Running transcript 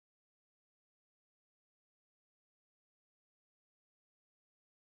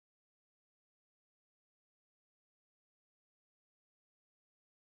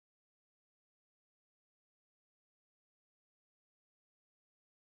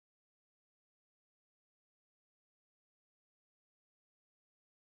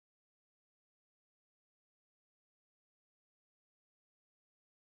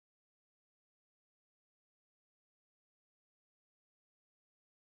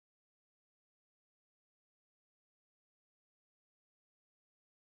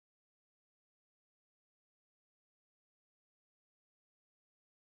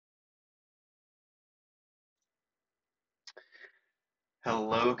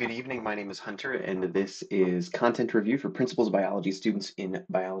Hello, good evening. My name is Hunter, and this is content review for Principles of Biology students in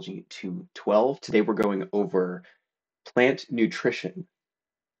Biology 212. Today we're going over plant nutrition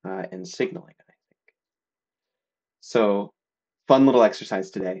and signaling. So, fun little exercise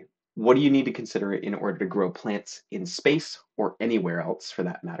today. What do you need to consider in order to grow plants in space or anywhere else for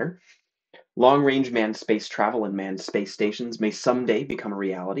that matter? Long-range manned space travel and manned space stations may someday become a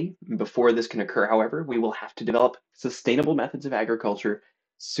reality. Before this can occur, however, we will have to develop sustainable methods of agriculture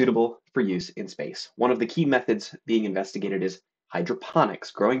suitable for use in space. One of the key methods being investigated is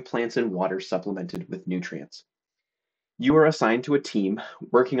hydroponics, growing plants in water supplemented with nutrients. You are assigned to a team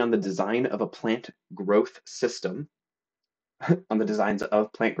working on the design of a plant growth system, on the designs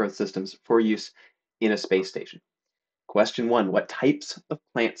of plant growth systems for use in a space station. Question one, what types of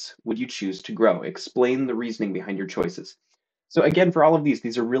plants would you choose to grow? Explain the reasoning behind your choices. So again, for all of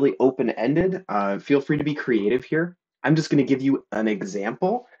these are really open-ended. Feel free to be creative here. I'm just going to give you an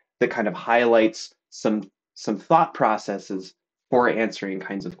example that kind of highlights some thought processes for answering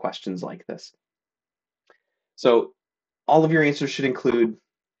kinds of questions like this. So all of your answers should include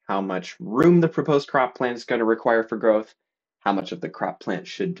how much room the proposed crop plant is going to require for growth, how much of the crop plant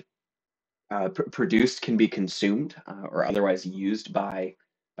should produced can be consumed or otherwise used by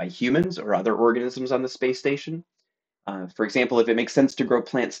humans or other organisms on the space station. For example, if it makes sense to grow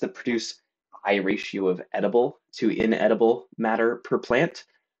plants that produce a high ratio of edible to inedible matter per plant.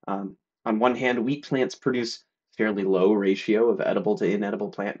 Um, on one hand, wheat plants produce fairly low ratio of edible to inedible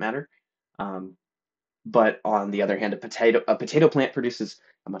plant matter. Um, but on the other hand, a potato plant produces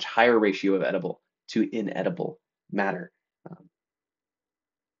a much higher ratio of edible to inedible matter. Um,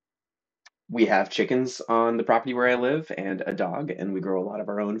 we have chickens on the property where I live and a dog, and we grow a lot of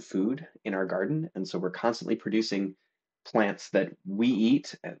our own food in our garden. And so we're constantly producing plants that we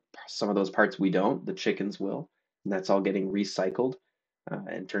eat, and some of those parts we don't, the chickens will. And that's all getting recycled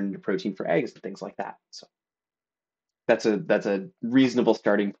and turned into protein for eggs and things like that. So that's a reasonable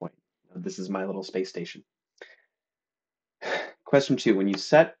starting point. This is my little space station. Question two, when you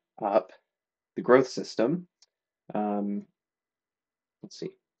set up the growth system, um, let's see,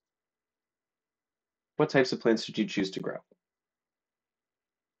 what types of plants should you choose to grow?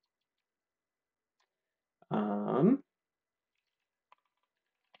 Um,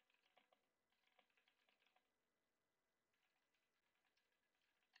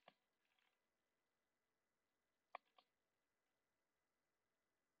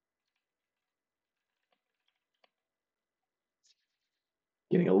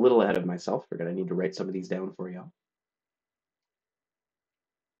 Getting a little ahead of myself. Figured I need to write some of these down for you.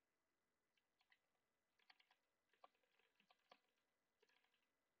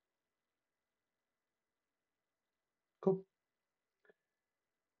 Cool.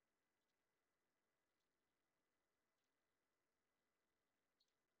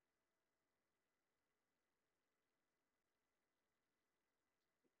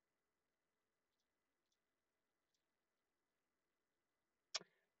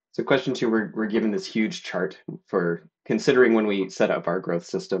 So question two, we're given this huge chart for considering when we set up our growth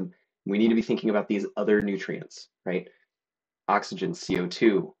system, we need to be thinking about these other nutrients, right? Oxygen,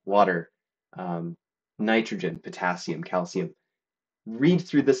 CO2, water, um, nitrogen, potassium, calcium. Read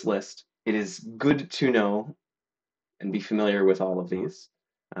through this list. It is good to know and be familiar with all of these,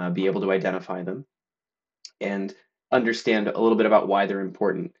 be able to identify them, and understand a little bit about why they're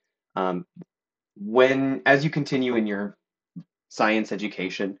important. Um, as you continue in your science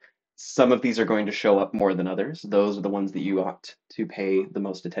education, some of these are going to show up more than others. Those are the ones that you ought to pay the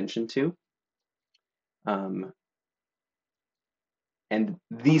most attention to. Um, and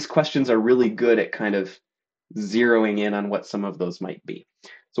these questions are really good at kind of zeroing in on what some of those might be.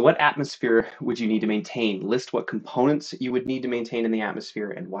 So what atmosphere would you need to maintain? List what components you would need to maintain in the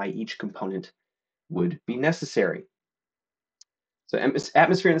atmosphere and why each component would be necessary. So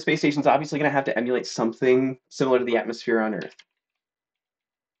atmosphere in the space station is obviously going to have to emulate something similar to the atmosphere on Earth.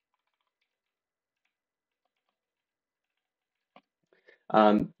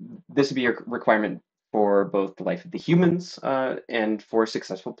 Um, this would be a requirement for both the life of the humans and for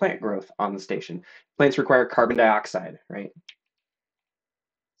successful plant growth on the station. Plants require carbon dioxide, right?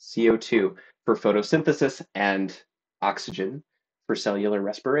 CO2 for photosynthesis and oxygen for cellular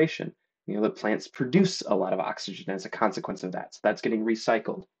respiration. You know, the plants produce a lot of oxygen as a consequence of that, so that's getting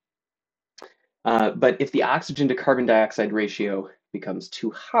recycled. But if the oxygen to carbon dioxide ratio becomes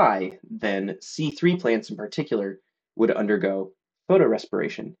too high, then C3 plants in particular would undergo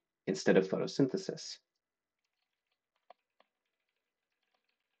photorespiration instead of photosynthesis.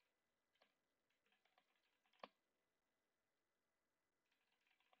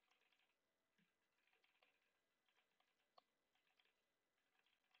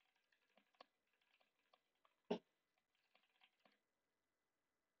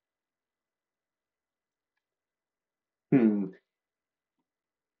 Hmm.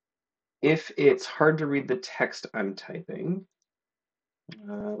 If it's hard to read the text I'm typing,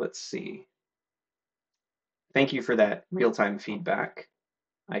 let's see. Thank you for that real-time feedback.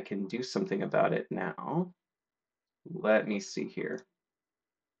 I can do something about it now. Let me see here.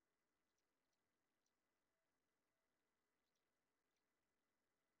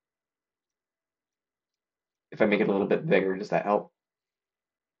 If I make it a little bit bigger, does that help?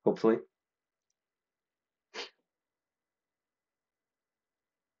 Hopefully.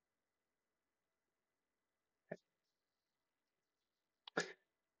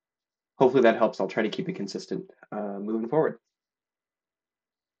 Hopefully that helps. I'll try to keep it consistent moving forward.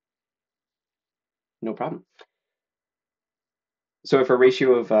 No problem. So if a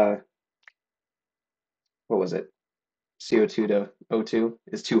ratio of, what was it, CO2 to O2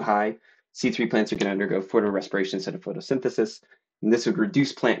 is too high, C3 plants are going to undergo photorespiration instead of photosynthesis, and this would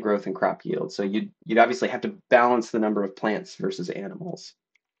reduce plant growth and crop yield. So you'd obviously have to balance the number of plants versus animals.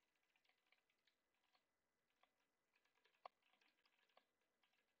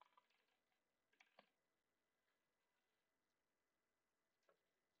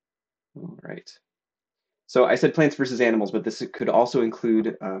 All right. So I said plants versus animals, but this could also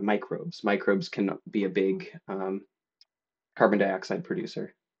include microbes. Microbes can be a big carbon dioxide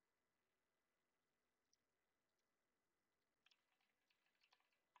producer.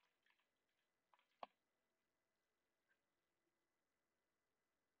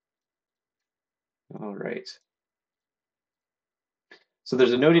 All right. So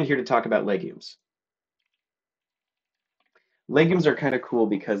there's a note in here to talk about legumes. Legumes are kind of cool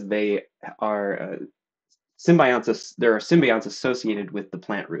because they are symbionts. There are symbionts associated with the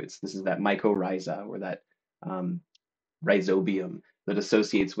plant roots. This is that mycorrhiza or that um, rhizobium that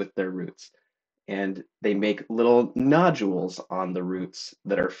associates with their roots. And they make little nodules on the roots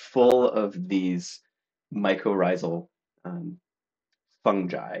that are full of these mycorrhizal um,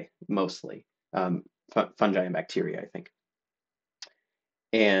 fungi, mostly fungi and bacteria, I think.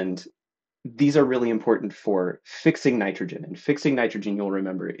 And these are really important for fixing nitrogen. And fixing nitrogen, you'll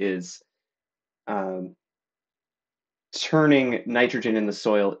remember, is um, turning nitrogen in the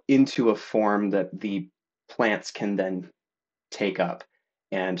soil into a form that the plants can then take up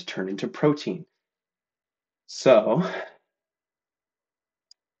and turn into protein. So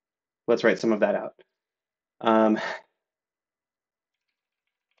let's write some of that out. Um,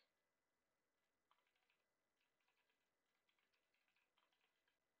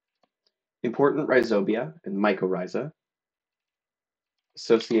 Important rhizobia and mycorrhiza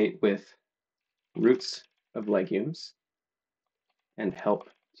associate with roots of legumes and help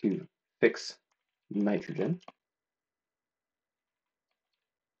to fix nitrogen.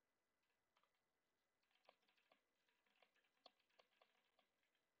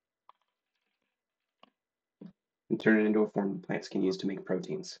 And turn it into a form plants can use to make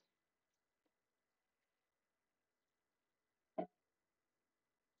proteins.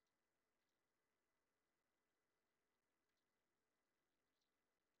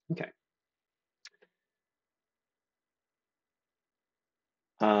 Okay.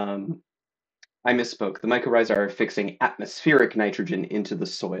 Um, I misspoke. The mycorrhiza are fixing atmospheric nitrogen into the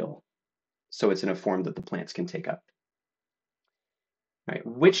soil, so it's in a form that the plants can take up. Right.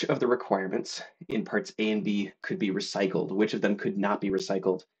 Which of the requirements in parts A and B could be recycled? Which of them could not be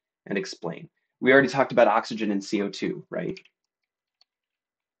recycled? And explain. We already talked about oxygen and CO2, right?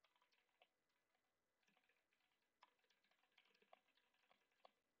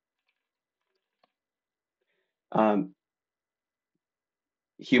 Um,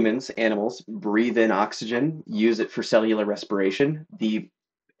 Humans, animals breathe in oxygen, use it for cellular respiration. The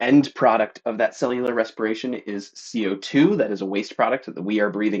end product of that cellular respiration is CO2, that is a waste product that we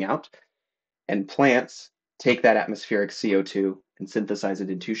are breathing out. And plants take that atmospheric CO2 and synthesize it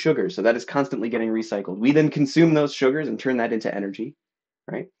into sugars. So that is constantly getting recycled. We then consume those sugars and turn that into energy,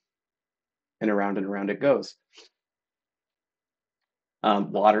 right? And around it goes.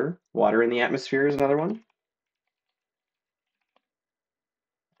 Water in the atmosphere is another one.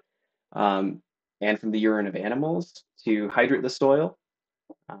 Um, and from the urine of animals to hydrate the soil.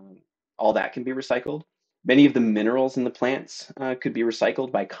 Um, all that can be recycled. Many of the minerals in the plants could be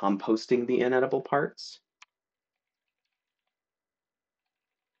recycled by composting the inedible parts.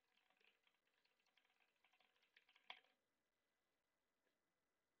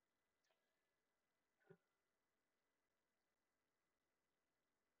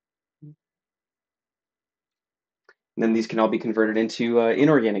 And then these can all be converted into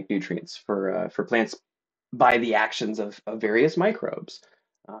inorganic nutrients for plants by the actions of various microbes.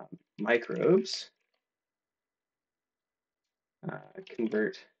 Um, Microbes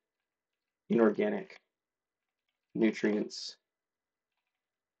convert inorganic nutrients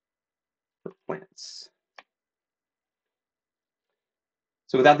for plants.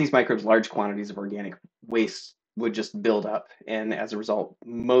 So without these microbes, large quantities of organic waste would just build up, and as a result,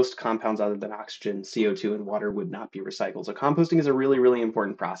 most compounds other than oxygen, CO2, and water would not be recycled. So composting is a really, really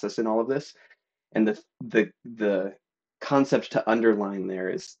important process in all of this. And the concept to underline there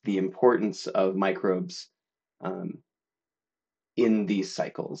is the importance of microbes um, in these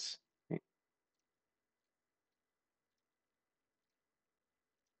cycles. All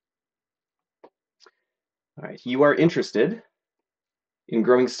right, you are interested in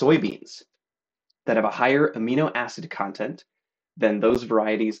growing soybeans that have a higher amino acid content than those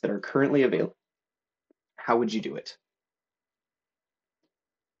varieties that are currently available. How would you do it?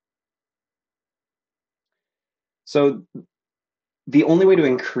 So the only way to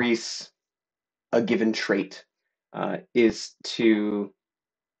increase a given trait is through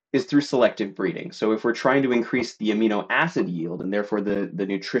selective breeding. So if we're trying to increase the amino acid yield and therefore the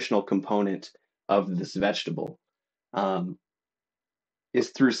nutritional component of this vegetable, um,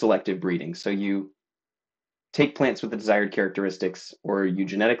 is through selective breeding. So you take plants with the desired characteristics, or you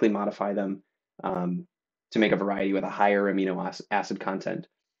genetically modify them um, to make a variety with a higher amino acid content.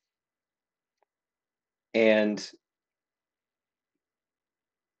 And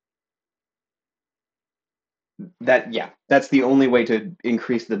that's the only way to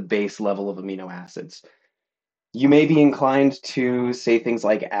increase the base level of amino acids. You may be inclined to say things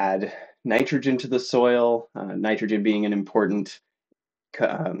like add nitrogen to the soil, nitrogen being an important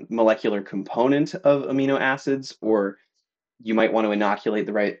molecular component of amino acids, or you might want to inoculate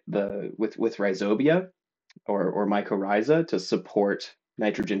with rhizobia or mycorrhiza to support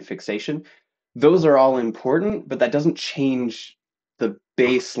nitrogen fixation. Those are all important, but that doesn't change the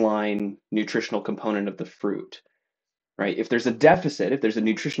baseline nutritional component of the fruit, right? If there's a deficit, if there's a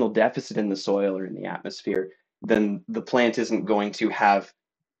nutritional deficit in the soil or in the atmosphere, then the plant isn't going to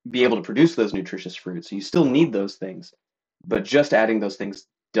be able to produce those nutritious fruits. So you still need those things, but just adding those things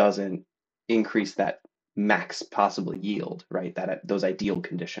doesn't increase that max possible yield, right? Those ideal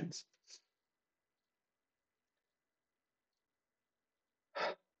conditions.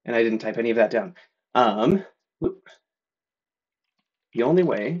 And I didn't type any of that down. The only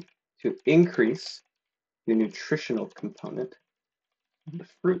way to increase the nutritional component of the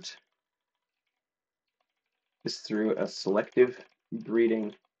fruit is through a selective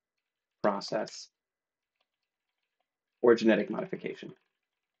breeding process or genetic modification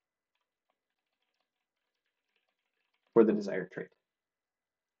for the desired trait.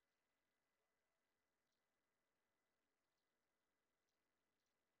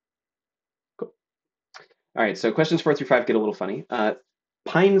 Cool. All right, so questions 4 through 5 get a little funny.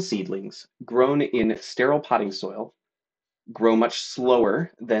 Pine seedlings grown in sterile potting soil grow much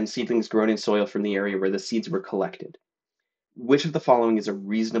slower than seedlings grown in soil from the area where the seeds were collected. Which of the following is a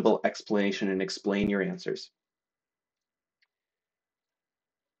reasonable explanation, and explain your answers?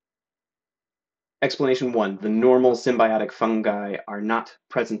 Explanation 1, the normal symbiotic fungi are not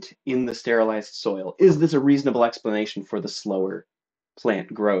present in the sterilized soil. Is this a reasonable explanation for the slower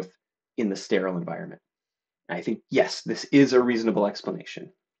plant growth in the sterile environment? I think, yes, this is a reasonable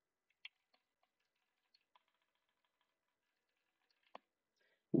explanation.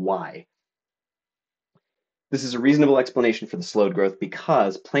 Why? This is a reasonable explanation for the slowed growth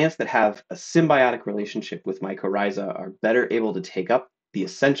because plants that have a symbiotic relationship with mycorrhiza are better able to take up the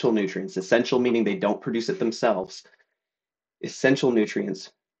essential nutrients, essential meaning they don't produce it themselves, essential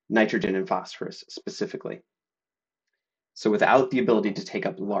nutrients, nitrogen and phosphorus specifically. So without the ability to take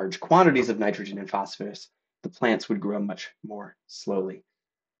up large quantities of nitrogen and phosphorus, the plants would grow much more slowly.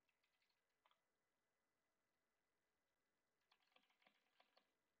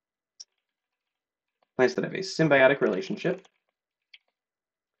 Plants that have a symbiotic relationship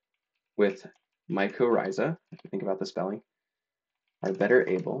with mycorrhiza, if you think about the spelling, are better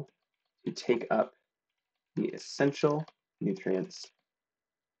able to take up the essential nutrients,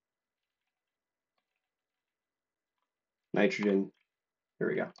 nitrogen, here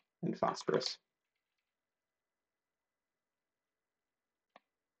we go, and phosphorus.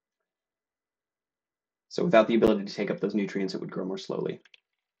 So without the ability to take up those nutrients, it would grow more slowly.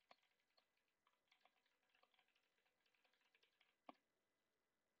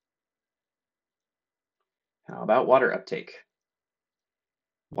 How about water uptake?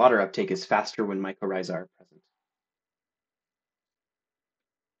 Water uptake is faster when mycorrhiza are present.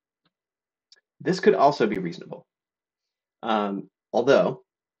 This could also be reasonable. Although,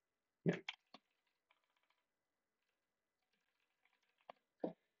 yeah,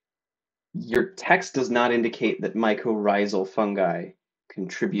 your text does not indicate that mycorrhizal fungi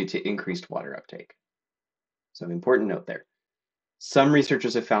contribute to increased water uptake. So important note there. Some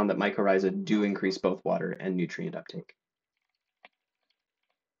researchers have found that mycorrhiza do increase both water and nutrient uptake.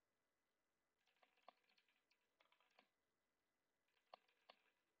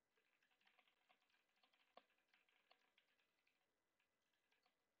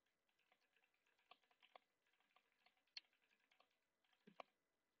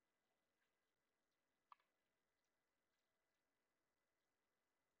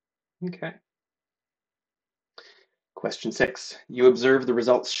 Okay. Question 6. You observe the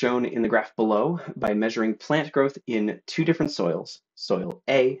results shown in the graph below by measuring plant growth in two different soils, soil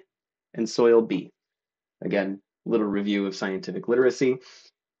A and soil B. Again, little review of scientific literacy.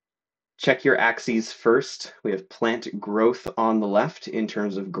 Check your axes first. We have plant growth on the left in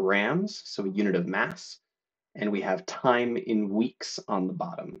terms of grams, so a unit of mass, and we have time in weeks on the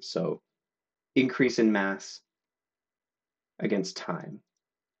bottom, so increase in mass against time.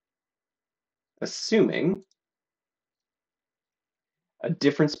 Assuming a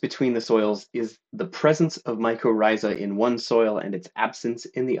difference between the soils is the presence of mycorrhiza in one soil and its absence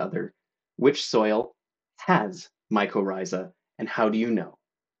in the other, which soil has mycorrhiza, and how do you know?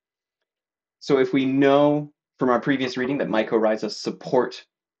 So if we know from our previous reading that mycorrhiza support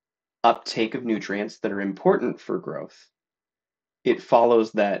uptake of nutrients that are important for growth, it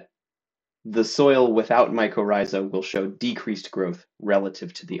follows that the soil without mycorrhiza will show decreased growth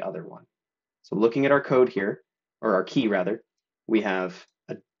relative to the other one. So looking at our code here, or our key rather, we have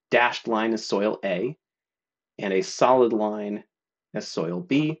a dashed line as soil A and a solid line as soil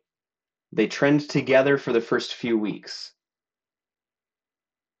B. They trend together for the first few weeks,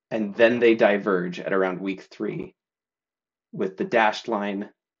 and then they diverge at around week 3, with the dashed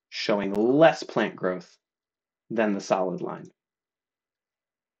line showing less plant growth than the solid line.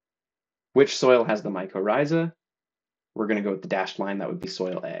 Which soil has the mycorrhiza? We're going to go with the dashed line. That would be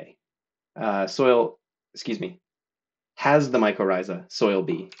soil A. Has the mycorrhiza, soil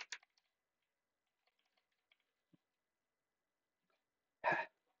B.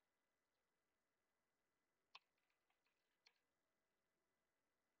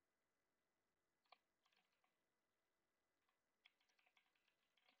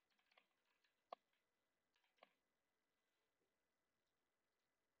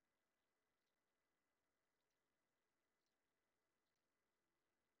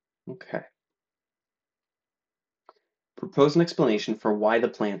 Okay. Propose an explanation for why the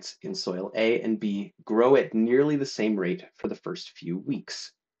plants in soil A and B grow at nearly the same rate for the first few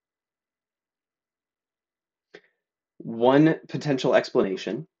weeks. One potential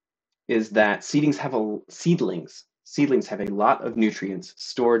explanation is that seedlings have a lot of nutrients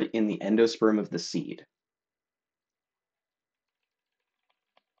stored in the endosperm of the seed.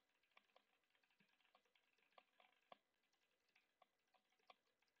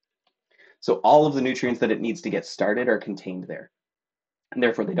 So all of the nutrients that it needs to get started are contained there. And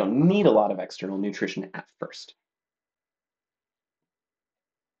therefore, they don't need a lot of external nutrition at first.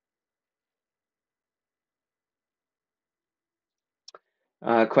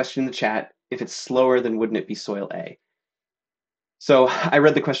 Question in the chat, if it's slower, then wouldn't it be soil A? So I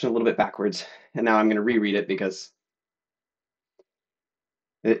read the question a little bit backwards, and now I'm going to reread it because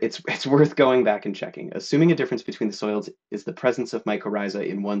it's worth going back and checking. Assuming a difference between the soils is the presence of mycorrhiza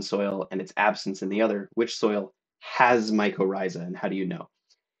in one soil and its absence in the other, which soil has mycorrhiza, and how do you know?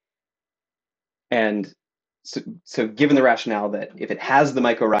 And so given the rationale that if it has the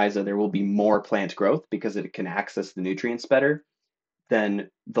mycorrhiza, there will be more plant growth because it can access the nutrients better, then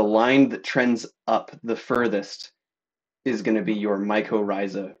the line that trends up the furthest is going to be your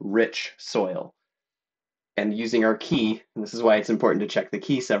mycorrhiza-rich soil. And using our key, and this is why it's important to check the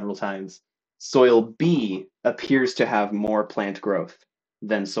key several times, soil B appears to have more plant growth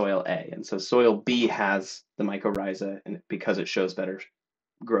than soil A. And so soil B has the mycorrhiza and because it shows better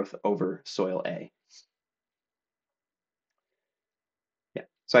growth over soil A. Yeah,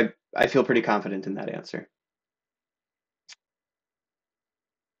 so I feel pretty confident in that answer.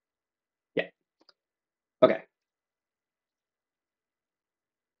 Yeah, okay.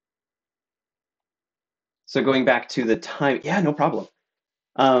 So going back to the time, yeah, no problem.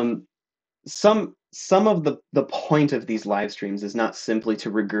 Some of the point of these live streams is not simply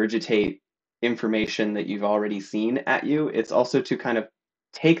to regurgitate information that you've already seen at you. It's also to kind of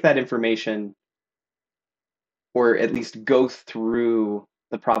take that information or at least go through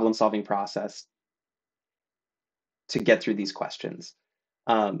the problem solving process to get through these questions.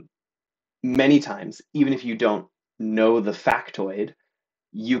 Many times, even if you don't know the factoid,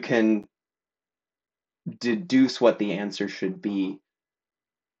 you can deduce what the answer should be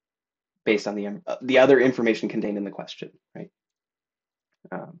based on the other information contained in the question, right?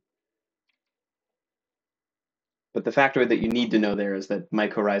 Um, But the factor that you need to know there is that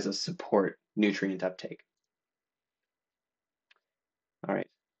mycorrhiza support nutrient uptake. All right.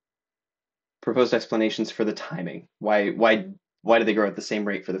 Proposed explanations for the timing. Why do they grow at the same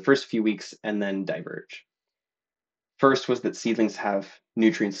rate for the first few weeks and then diverge? First was that seedlings have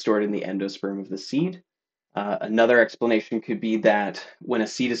nutrients stored in the endosperm of the seed. Another explanation could be that when a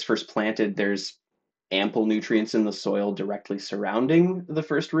seed is first planted, there's ample nutrients in the soil directly surrounding the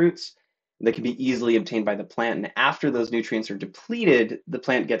first roots that can be easily obtained by the plant. And after those nutrients are depleted, the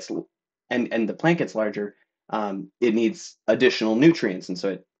plant gets and the plant gets larger. It needs additional nutrients, and so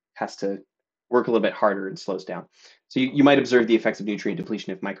it has to work a little bit harder and slows down. So you might observe the effects of nutrient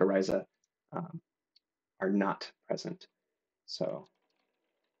depletion if mycorrhiza um, are not present. So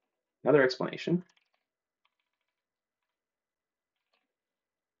another explanation.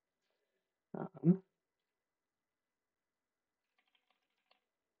 Um,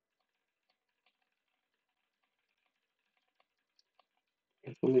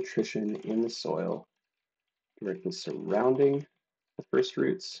 ample nutrition in the soil directly surrounding the first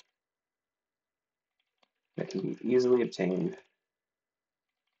roots that can be easily obtained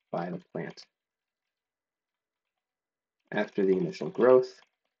by the plant after the initial growth.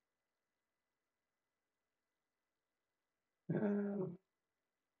 Um,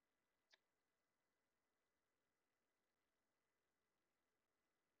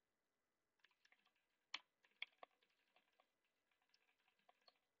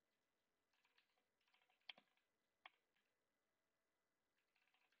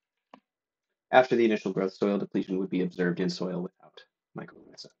 After the initial growth, soil depletion would be observed in soil without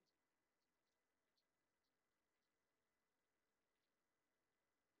mycorrhiza.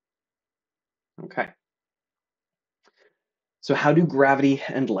 Okay. So how do gravity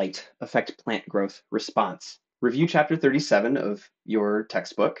and light affect plant growth response? Review chapter 37 of your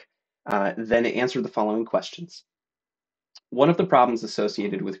textbook, then answer the following questions. One of the problems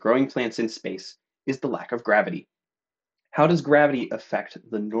associated with growing plants in space is the lack of gravity. How does gravity affect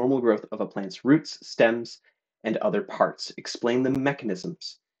the normal growth of a plant's roots, stems, and other parts? Explain the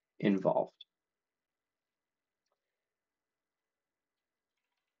mechanisms involved.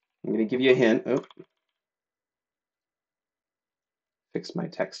 I'm going to give you a hint. Oh, fix my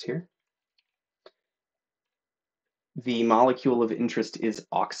text here. The molecule of interest is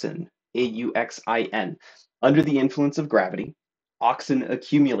auxin, AUXIN. Under the influence of gravity, auxin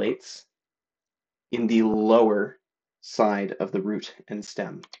accumulates in the lower side of the root and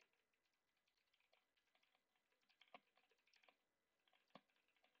stem.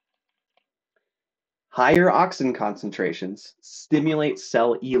 Higher auxin concentrations stimulate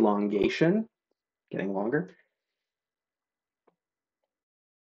cell elongation, getting longer.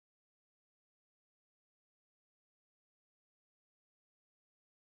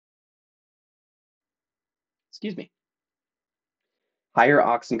 Excuse me. Higher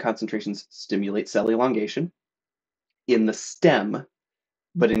auxin concentrations stimulate cell elongation in the stem,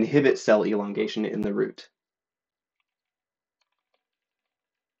 but inhibit cell elongation in the root.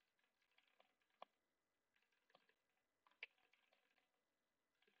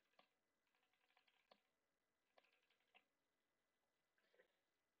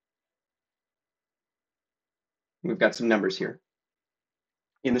 We've got some numbers here.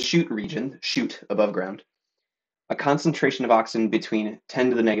 In the shoot region, shoot above ground, a concentration of auxin between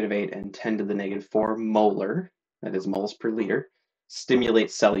 10 to the negative 8 and 10 to the negative 4 molar, that is moles per liter,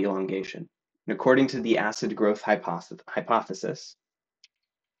 stimulates cell elongation. And according to the acid growth hypothesis,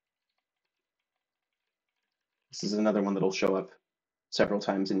 this is another one that'll show up several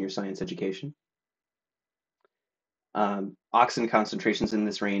times in your science education. Auxin concentrations in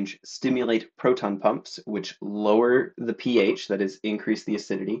this range stimulate proton pumps, which lower the pH, that is, increase the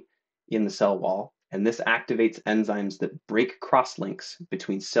acidity in the cell wall. And this activates enzymes that break crosslinks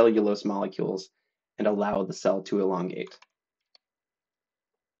between cellulose molecules and allow the cell to elongate.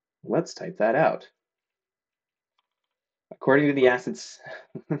 Let's type that out. According to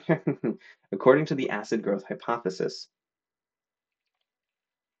the according to the acid growth hypothesis,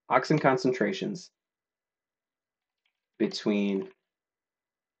 auxin concentrations between,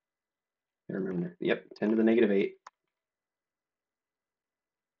 I remember, yep, 10 to the negative 8,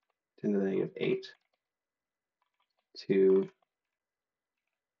 10 to the negative 8 to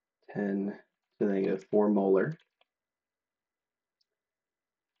 10 to the negative 4 molar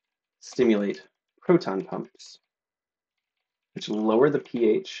stimulate proton pumps, which lower the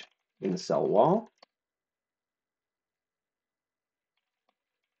pH in the cell wall.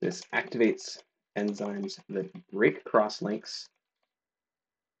 This activates enzymes that break crosslinks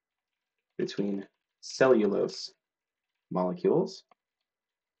between cellulose molecules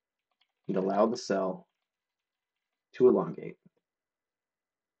and allow the cell to elongate.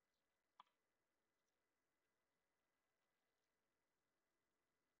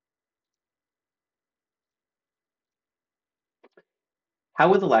 How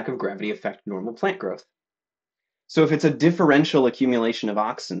would the lack of gravity affect normal plant growth? So if it's a differential accumulation of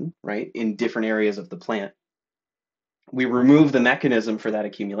oxen, right, in different areas of the plant, we remove the mechanism for that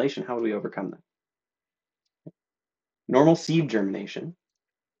accumulation. How would we overcome that? Normal seed germination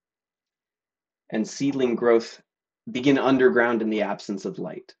and seedling growth begin underground in the absence of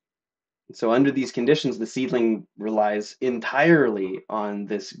light. So under these conditions, the seedling relies entirely on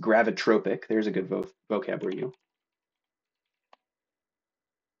this gravitropic, there's a good vocab review,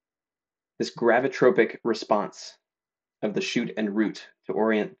 this gravitropic response of the shoot and root to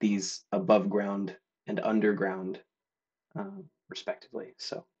orient these above ground and underground, respectively.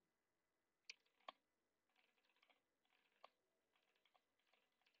 So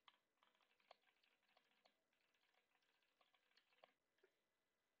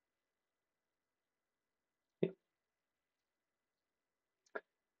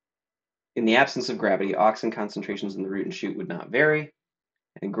in the absence of gravity, oxen concentrations in the root and shoot would not vary,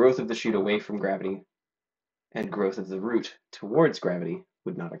 and growth of the shoot away from gravity and growth of the root towards gravity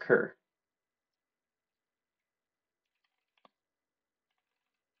would not occur.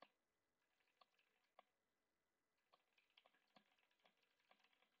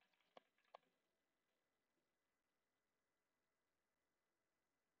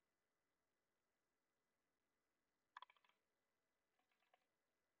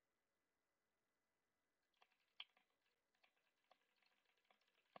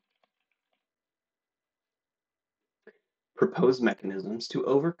 Propose mechanisms to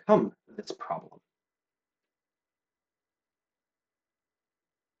overcome this problem.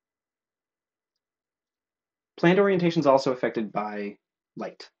 Plant orientation is also affected by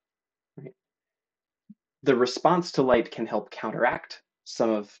light. Right? The response to light can help counteract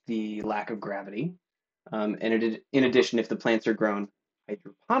some of the lack of gravity. And in addition, if the plants are grown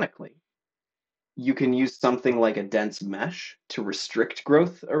hydroponically, you can use something like a dense mesh to restrict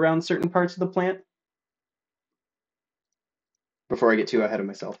growth around certain parts of the plant. Before I get too ahead of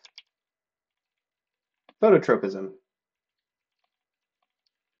myself, phototropism.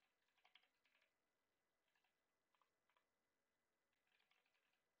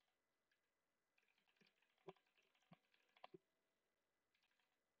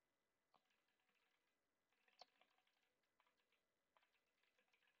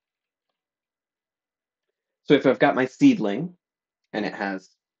 So if I've got my seedling and it has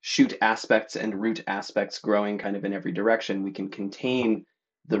shoot aspects and root aspects growing kind of in every direction, we can contain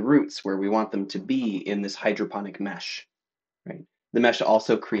the roots where we want them to be in this hydroponic mesh, right? The mesh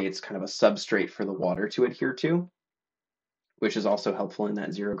also creates kind of a substrate for the water to adhere to, which is also helpful in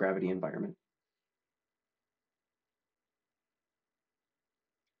that zero gravity environment.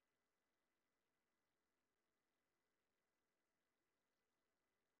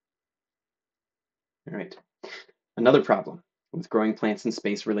 All right. Another problem with growing plants in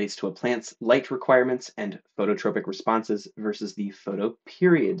space relates to a plant's light requirements and phototropic responses versus the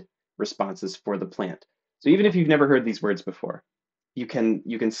photoperiod responses for the plant. So even if you've never heard these words before, you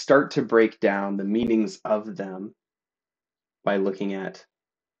can start to break down the meanings of them by looking at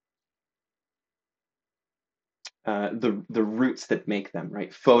the roots that make them,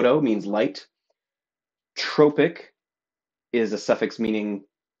 right? Photo means light. Tropic is a suffix meaning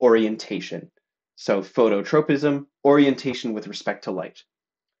orientation. So phototropism, orientation with respect to light.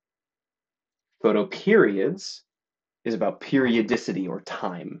 Photoperiods is about periodicity or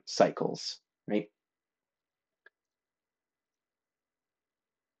time cycles, right?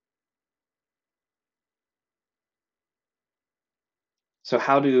 So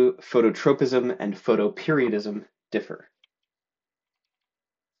how do phototropism and photoperiodism differ?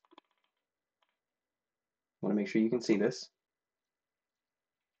 I want to make sure you can see this.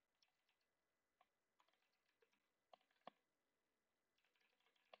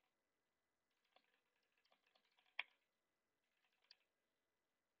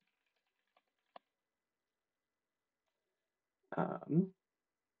 Um,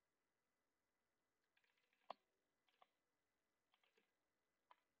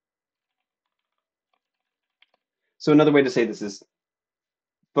 so another way to say this is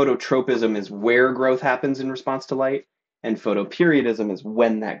phototropism is where growth happens in response to light, and photoperiodism is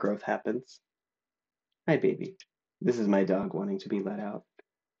when that growth happens. Hi, baby. This is my dog wanting to be let out.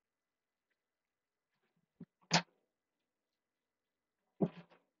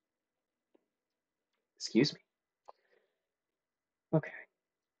 Excuse me. Okay.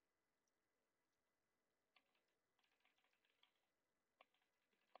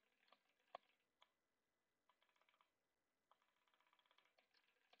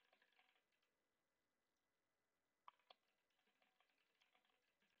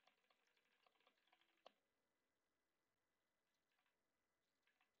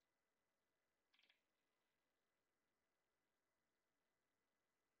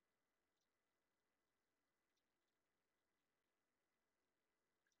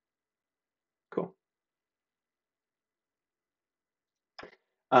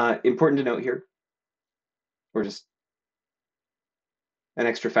 Important to note here, or just an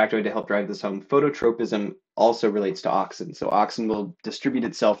extra factoid to help drive this home, phototropism also relates to auxin. So auxin will distribute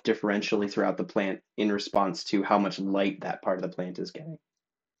itself differentially throughout the plant in response to how much light that part of the plant is getting.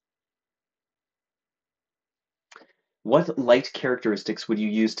 What light characteristics would you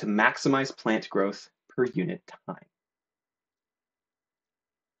use to maximize plant growth per unit time?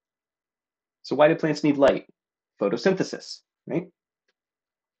 So why do plants need light? Photosynthesis, right?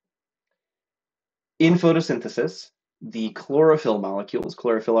 In photosynthesis, the chlorophyll molecules,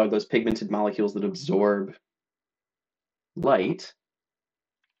 chlorophyll are those pigmented molecules that absorb light.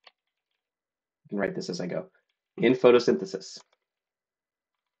 I can write this as I go. In photosynthesis,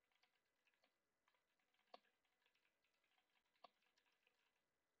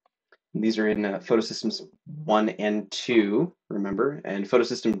 these are in photosystems 1 and 2, remember, and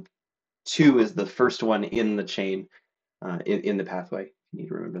photosystem 2 is the first one in the chain, in the pathway. You need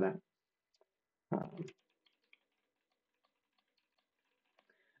to remember that.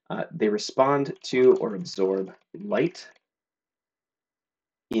 They respond to or absorb light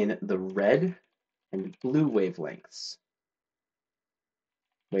in the red and blue wavelengths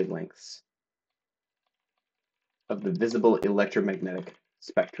of the visible electromagnetic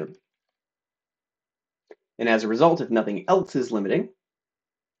spectrum. And as a result, if nothing else is limiting,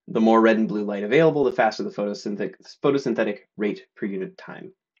 the more red and blue light available, the faster the photosynthetic rate per unit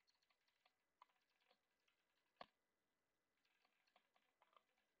time.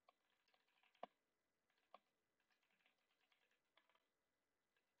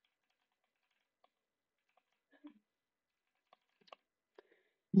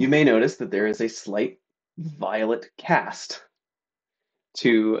 You may notice that there is a slight violet cast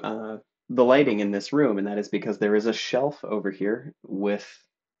to the lighting in this room, and that is because there is a shelf over here with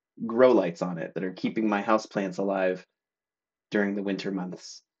grow lights on it that are keeping my houseplants alive during the winter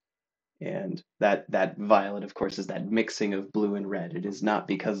months. And that violet, of course, is that mixing of blue and red. It is not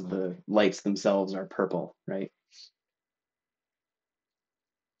because the lights themselves are purple, right?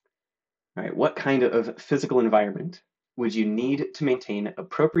 All right, what kind of physical environment would you need to maintain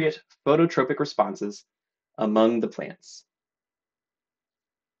appropriate phototropic responses among the plants?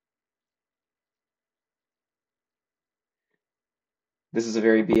 This is a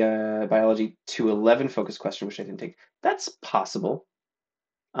very biology 211 focus question, which I didn't take. That's possible.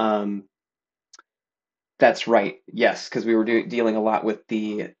 Um, that's right. Yes, because we were dealing a lot with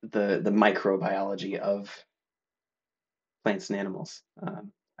the microbiology of plants and animals.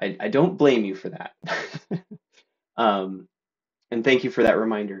 I don't blame you for that. um, and thank you for that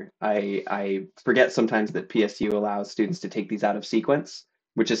reminder. I forget sometimes that PSU allows students to take these out of sequence,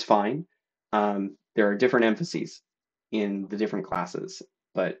 which is fine. There are different emphases in the different classes,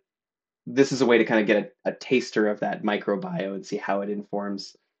 but this is a way to kind of get a taster of that microbio and see how it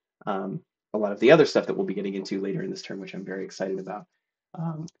informs a lot of the other stuff that we'll be getting into later in this term, which I'm very excited about.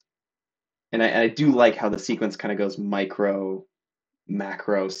 Um, and I do like how the sequence kind of goes micro,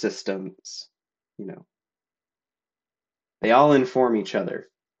 macro systems, you know, they all inform each other.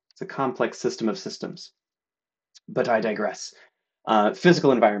 It's a complex system of systems, but I digress.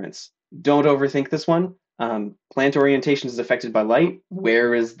 Physical environments. Don't overthink this one. Plant orientation is affected by light.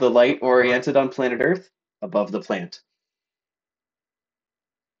 Where is the light oriented on planet Earth? Above the plant.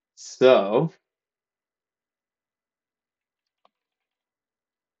 So,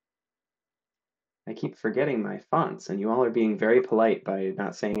 I keep forgetting my fonts, and you all are being very polite by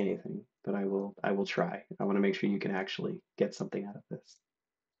not saying anything, but I will try. I want to make sure you can actually get something out of this.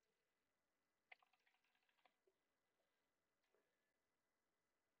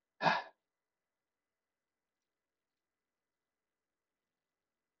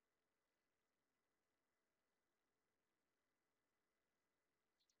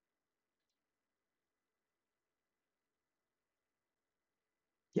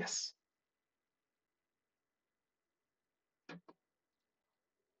 Yes.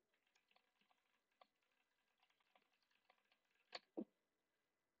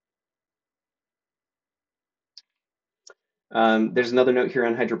 There's another note here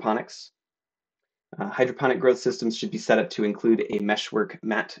on hydroponics. Hydroponic growth systems should be set up to include a meshwork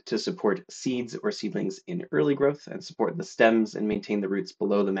mat to support seeds or seedlings in early growth and support the stems and maintain the roots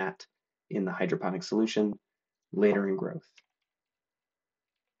below the mat in the hydroponic solution later in growth.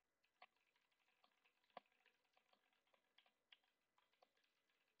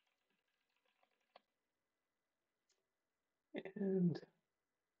 And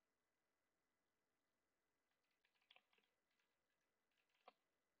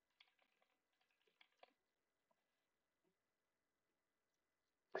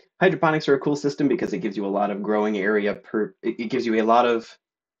hydroponics are a cool system because it gives you a lot of growing area it gives you a lot of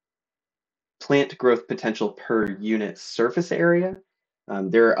plant growth potential per unit surface area.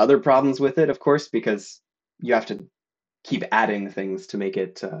 There are other problems with it, of course, because you have to keep adding things to make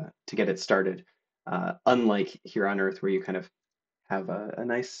it to get it started. Unlike here on Earth, where you kind of have a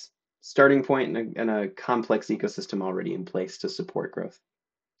nice starting point and a complex ecosystem already in place to support growth.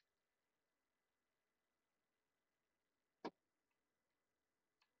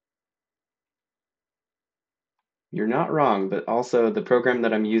 You're not wrong, but also the program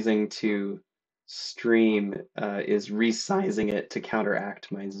that I'm using to stream is resizing it to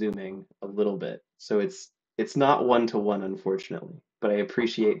counteract my zooming a little bit. So it's not one to one, unfortunately, but I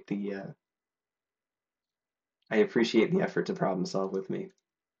appreciate the effort to problem solve with me.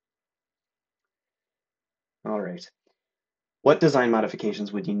 All right. What design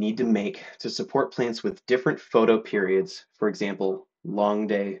modifications would you need to make to support plants with different photo periods, for example, long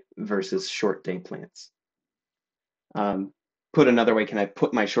day versus short day plants? Um, Put another way, can I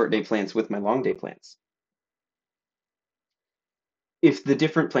put my short day plants with my long day plants? If the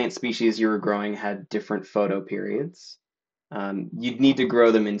different plant species you were growing had different photo periods, you'd need to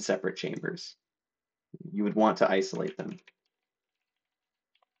grow them in separate chambers. You would want to isolate them.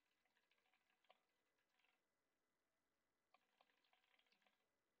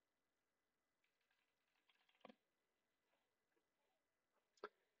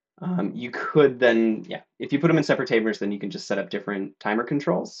 You could then, yeah, if you put them in separate chambers, then you can just set up different timer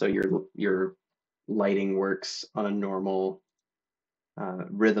controls. So your lighting works on a normal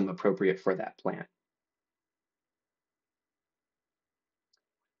rhythm appropriate for that plant.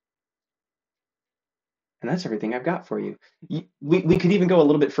 And that's everything I've got for you. We could even go a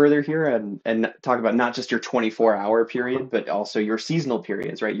little bit further here and talk about not just your 24-hour period, but also your seasonal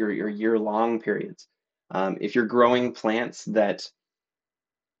periods, right? Your year-long periods. If you're growing plants that,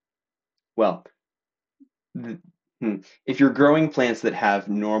 well, th- if you're growing plants that have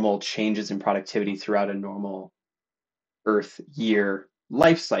normal changes in productivity throughout a normal Earth year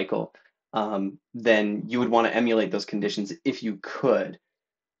life cycle, then you would want to emulate those conditions if you could.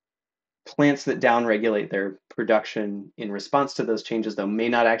 Plants that downregulate their production in response to those changes, though, may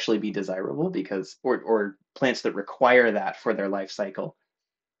not actually be desirable because, or plants that require that for their life cycle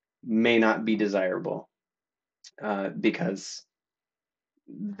may not be desirable because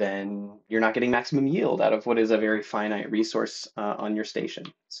then you're not getting maximum yield out of what is a very finite resource on your station.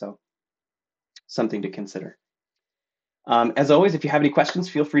 So, something to consider. As always, if you have any questions,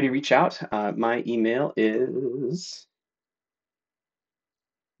 feel free to reach out. My email is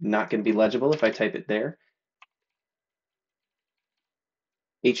not going to be legible if I type it there.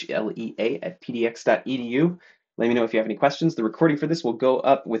 HLEA@pdx.edu. Let me know if you have any questions. The recording for this will go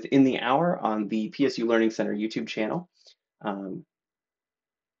up within the hour on the PSU Learning Center YouTube channel.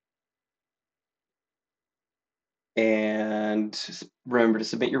 And remember to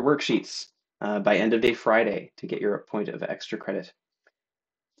submit your worksheets by end of day Friday to get your point of extra credit.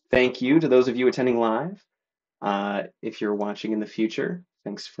 Thank you to those of you attending live. If you're watching in the future,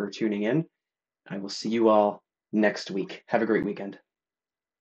 thanks for tuning in. I will see you all next week. Have a great weekend.